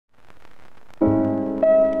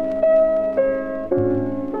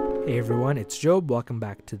everyone, it's Job. Welcome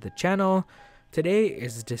back to the channel. Today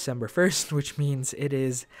is December 1st, which means it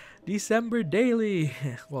is December Daily.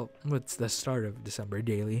 Well, it's the start of December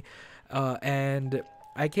Daily. And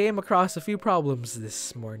I came across a few problems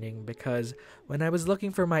this morning because when I was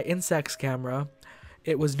looking for my Instax camera,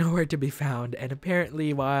 it was nowhere to be found. And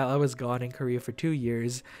apparently while I was gone in Korea for 2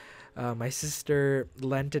 years, my sister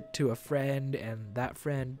lent it to a friend, and that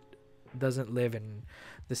friend doesn't live in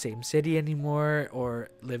the same city anymore or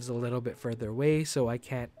lives a little bit further away, so I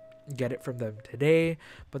can't get it from them today,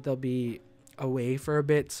 but they'll be away for a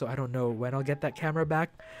bit, so I don't know when I'll get that camera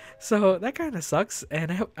back. So that kind of sucks.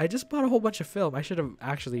 And I just bought a whole bunch of film. I should have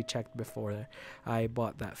actually checked before I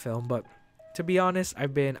bought that film, but to be honest,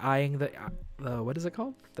 I've been eyeing the what is it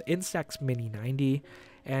called, the Instax Mini 90,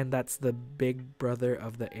 and that's the big brother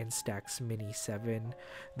of the Instax Mini 7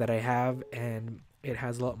 that I have, and it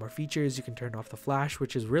has a lot more features. You can turn off the flash,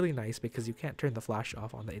 which is really nice because you can't turn the flash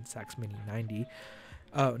off on the Instax Mini 90.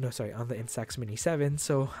 On the Instax Mini 7.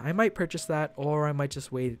 So I might purchase that, or I might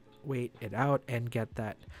just wait it out and get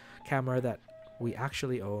that camera that we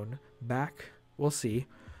actually own back. We'll see,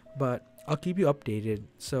 but I'll keep you updated.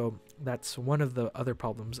 So that's one of the other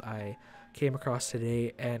problems I came across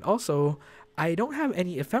today. And also, I don't have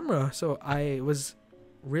any ephemera, so I was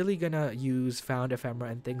really gonna use found ephemera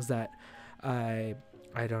and things that I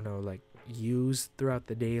don't know, like use throughout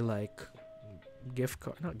the day, like business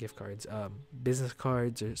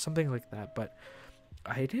cards or something like that. But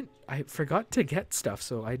I forgot to get stuff,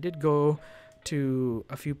 so I did go to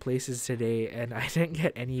a few places today and I didn't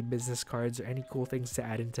get any business cards or any cool things to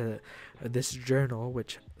add into this journal,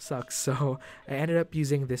 which sucks. So I ended up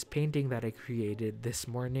using this painting that I created this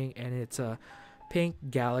morning, and it's a pink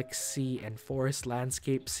galaxy and forest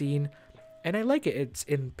landscape scene, and I like it. It's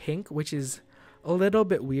in pink, which is a little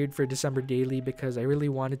bit weird for December Daily because I really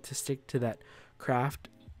wanted to stick to that craft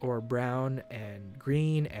or brown and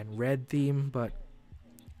green and red theme, but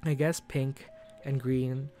I guess pink and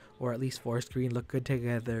green, or at least forest green, look good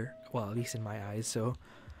together, well, at least in my eyes. So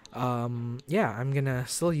yeah, I'm gonna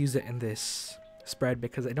still use it in this spread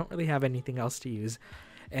because I don't really have anything else to use.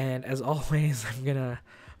 And as always, I'm gonna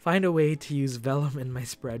find a way to use vellum in my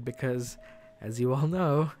spread because, as you all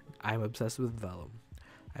know, I'm obsessed with vellum.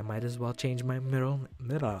 I might as well change my middle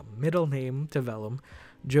name to Vellum.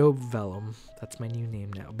 Job Vellum. That's my new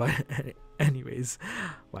name now. But anyways,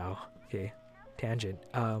 wow. Okay, tangent.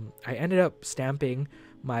 I ended up stamping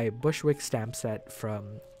my Bushwick stamp set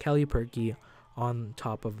from Kelly Perky on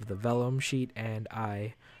top of the vellum sheet, and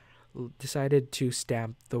I decided to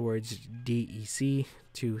stamp the words DEC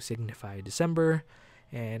to signify December.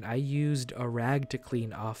 And I used a rag to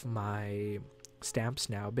clean off my stamps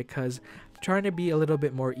now because I'm trying to be a little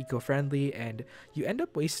bit more eco-friendly, and you end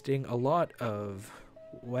up wasting a lot of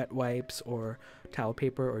wet wipes or towel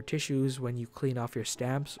paper or tissues when you clean off your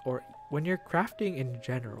stamps, or when you're crafting in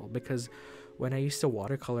general. Because when I used to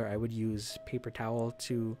watercolor, I would use paper towel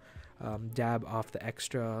to dab off the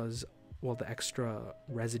extra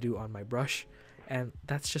residue on my brush, and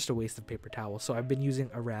that's just a waste of paper towel. So I've been using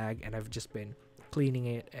a rag, and I've just been cleaning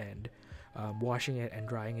it and washing it and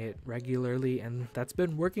drying it regularly, and that's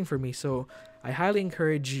been working for me. So I highly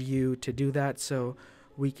encourage you to do that so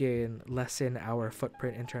we can lessen our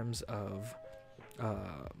footprint in terms of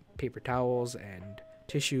paper towels and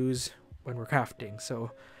tissues when we're crafting.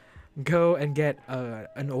 So go and get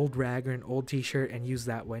an old rag or an old t-shirt and use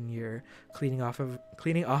that when you're cleaning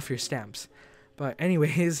off your stamps. But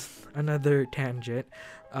anyways, another tangent.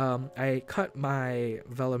 I cut my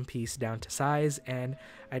vellum piece down to size, and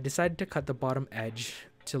I decided to cut the bottom edge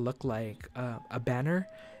to look like a banner,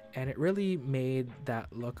 and it really made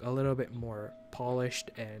that look a little bit more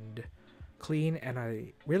polished and clean, and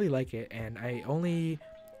I really like it. And I only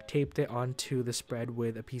taped it onto the spread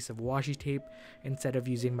with a piece of washi tape instead of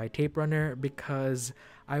using my tape runner because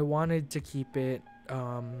I wanted to keep it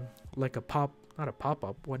like not a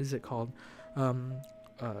pop-up, what is it called,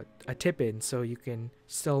 a tip-in, so you can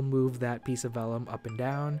still move that piece of vellum up and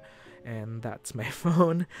down. And that's my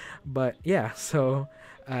phone. But yeah, so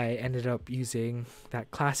I ended up using that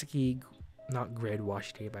classic-y, not grid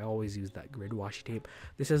washi tape, I always use that grid washi tape.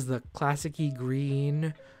 This is the classic-y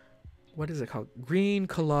green, what is it called, green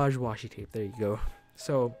collage washi tape. There you go.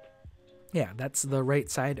 So yeah, that's the right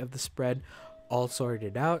side of the spread all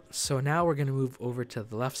sorted out. So now we're going to move over to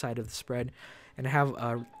the left side of the spread, and I have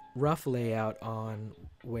a rough layout on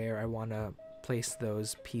where I want to place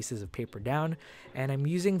those pieces of paper down. And I'm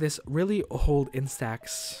using this really old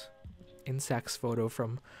Instax photo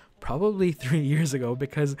from probably 3 years ago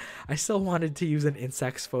because I still wanted to use an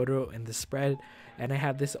Instax photo in the spread, and I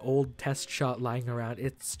had this old test shot lying around.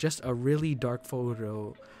 It's just a really dark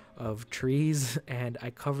photo of trees, and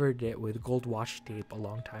I covered it with gold washi tape a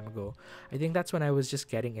long time ago. I think that's when I was just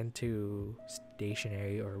getting into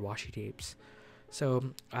stationery or washi tapes.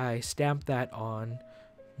 So I stamped that on.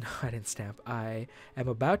 No, I didn't stamp. I am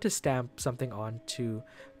about to stamp something onto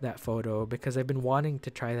that photo because I've been wanting to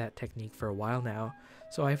try that technique for a while now.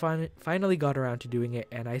 So I finally got around to doing it,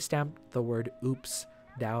 and I stamped the word oops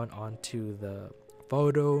down onto the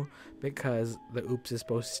photo because the oops is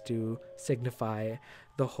supposed to signify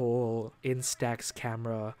the whole Instax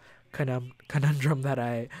camera conundrum that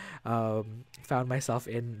I found myself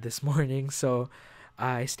in this morning. So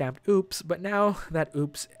I stamped oops, but now that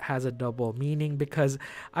oops has a double meaning because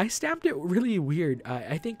I stamped it really weird.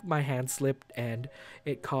 I think my hand slipped and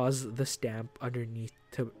it caused the stamp underneath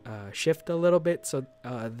to shift a little bit, so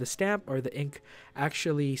the stamp or the ink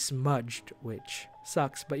actually smudged, which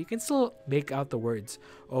sucks, but you can still make out the words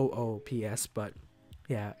OOPS. But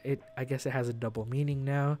yeah, I guess it has a double meaning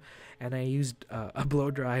now, and I used a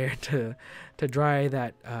blow dryer to dry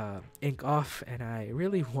that ink off, and I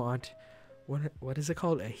really want what is it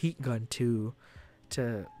called, a heat gun to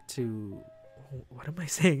what am I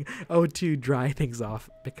saying, to dry things off,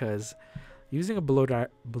 because using a blow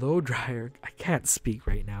dryer, I can't speak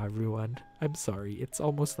right now, everyone. I'm sorry. It's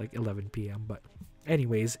almost like 11 p.m. But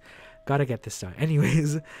anyways, gotta get this done.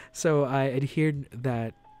 Anyways, so I adhered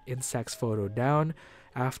that Instax photo down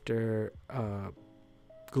after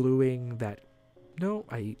gluing that. No,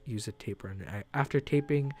 I use a tape runner. After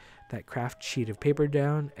taping that craft sheet of paper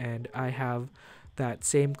down, and I have that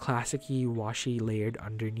same classic-y washi layered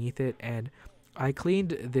underneath it, and I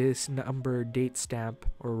cleaned this number date stamp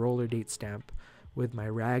or roller date stamp with my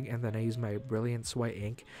rag, and then I used my Brilliance white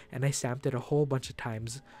ink, and I stamped it a whole bunch of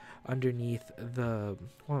times underneath the,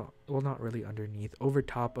 well not really underneath, over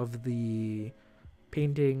top of the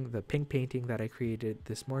painting, the pink painting that I created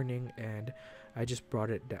this morning, and I just brought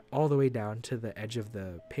it all the way down to the edge of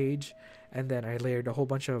the page, and then I layered a whole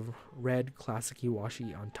bunch of red classic-y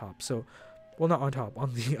washi on top. So, well, not on top,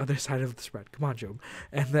 on the other side of the spread. Come on, Job.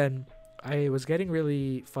 And then I was getting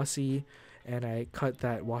really fussy, and I cut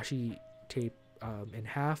that washi tape in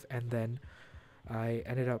half, and then I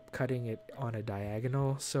ended up cutting it on a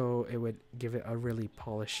diagonal so it would give it a really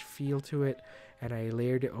polished feel to it, and I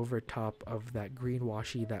layered it over top of that green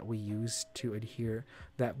washi that we used to adhere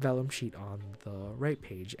that vellum sheet on the right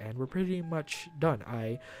page, and we're pretty much done.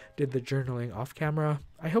 I did the journaling off camera.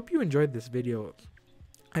 I hope you enjoyed this video.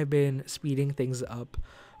 I've been speeding things up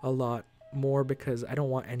a lot more because I don't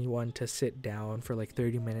want anyone to sit down for like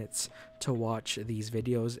 30 minutes to watch these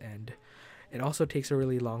videos, and it also takes a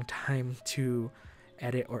really long time to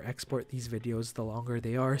edit or export these videos the longer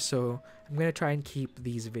they are, so I'm going to try and keep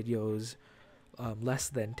these videos less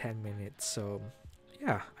than 10 minutes. So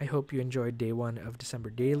yeah, I hope you enjoyed day 1 of December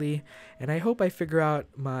Daily, and I hope I figure out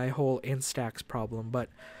my whole Instax problem. But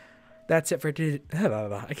that's it for today.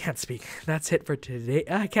 I can't speak. That's it for today.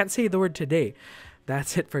 I can't say the word today.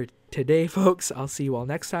 That's it for today, folks. I'll see you all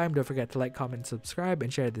next time. Don't forget to like, comment, subscribe,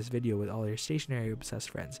 and share this video with all your stationery obsessed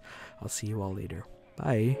friends. I'll see you all later.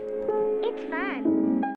 Bye.